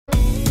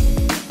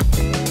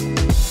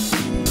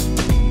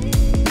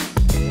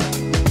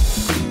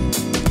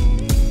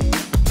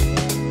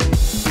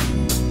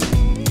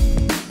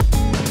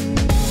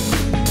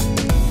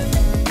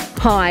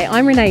Hi,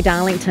 I'm Renee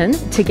Darlington,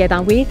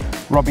 together with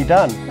Robbie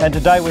Dunn, and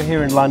today we're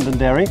here in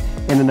Londonderry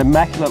in an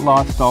immaculate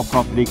lifestyle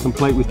property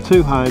complete with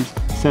 2 homes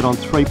set on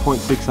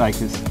 3.6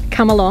 acres.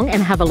 Come along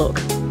and have a look.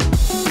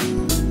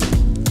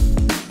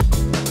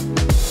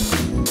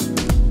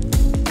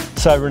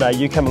 So Renee,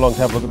 you came along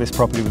to have a look at this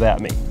property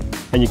without me,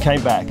 and you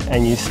came back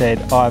and you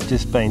said, I've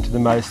just been to the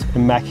most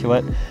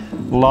immaculate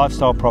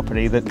lifestyle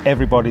property that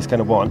everybody's going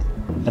to want,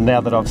 and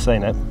now that I've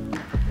seen it,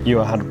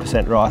 you're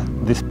 100% right.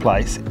 This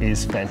place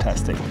is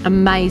fantastic.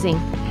 Amazing.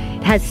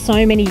 It has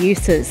so many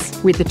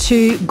uses with the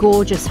 2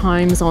 gorgeous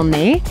homes on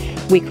there.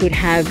 We could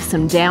have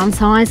some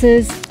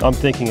downsizes. I'm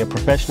thinking a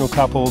professional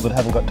couple that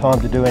haven't got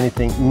time to do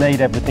anything, need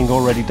everything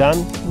already done.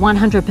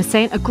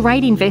 100%, a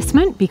great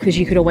investment because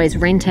you could always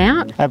rent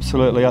out.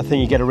 Absolutely, I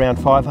think you get around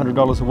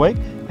 $500 a week,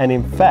 and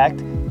in fact,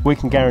 we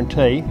can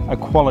guarantee a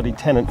quality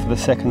tenant for the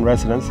second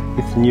residence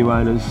if the new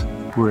owners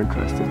were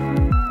interested.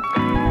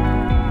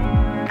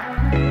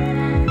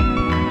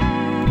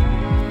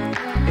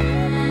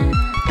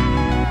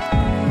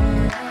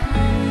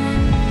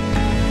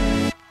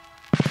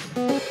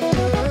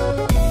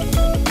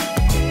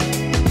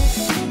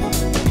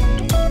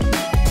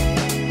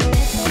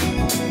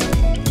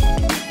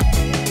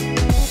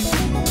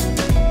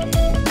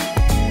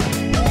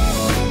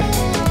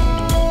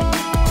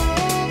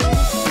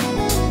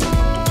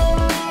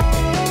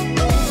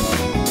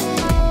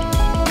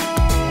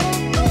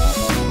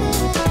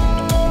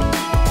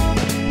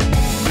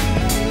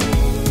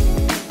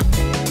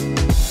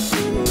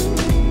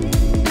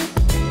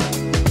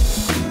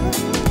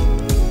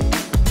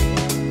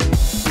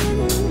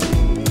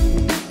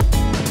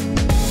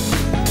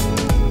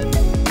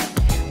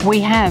 We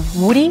have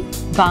Woody,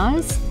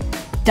 Buzz,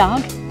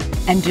 Doug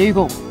and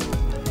Dougal.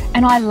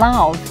 And I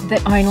love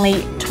that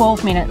only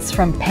 12 minutes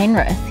from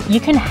Penrith you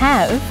can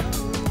have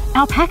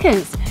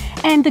alpacas.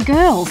 And the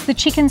girls, the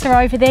chickens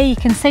are over there, you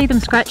can see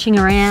them scratching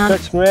around.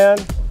 Scratching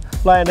around,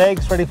 laying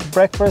eggs, ready for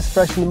breakfast,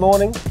 fresh in the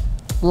morning.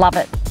 Love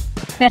it.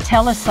 Now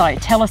tell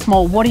us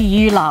more, what do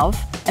you love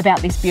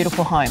about this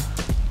beautiful home?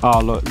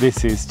 Oh look,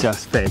 this is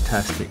just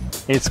fantastic.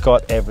 It's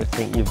got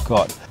everything. You've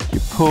got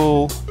your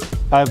pool,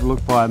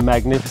 overlooked by a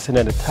magnificent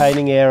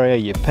entertaining area,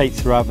 your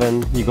pizza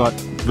oven, you've got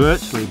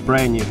virtually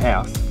brand new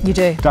house. You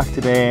do.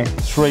 Ducted air,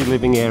 3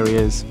 living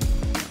areas.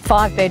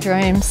 5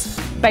 bedrooms,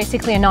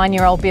 basically a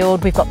 9-year-old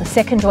build. We've got the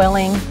second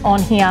dwelling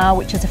on here,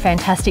 which is a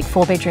fantastic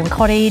 4-bedroom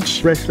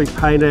cottage. Freshly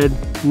painted,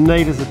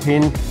 neat as a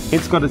pin.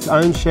 It's got its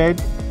own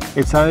shed,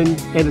 its own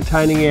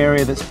entertaining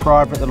area that's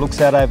private that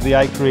looks out over the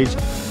acreage.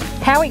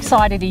 How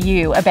excited are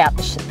you about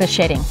the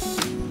shedding?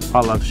 I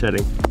love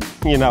shedding.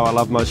 You know I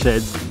love my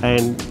sheds,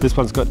 and this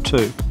one's got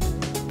 2.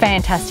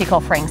 Fantastic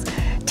offerings.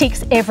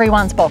 Ticks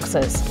everyone's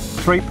boxes.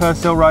 3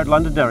 Purcell Road,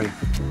 Londonderry.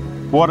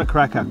 What a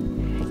cracker.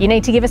 You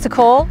need to give us a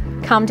call,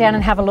 come down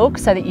and have a look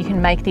so that you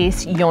can make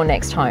this your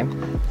next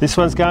home. This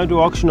one's going to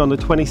auction on the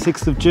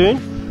 26th of June.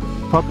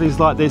 Properties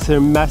like this are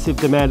in massive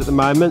demand at the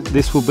moment.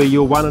 This will be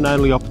your one and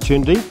only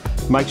opportunity.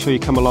 Make sure you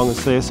come along and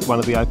see us at one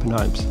of the open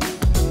homes.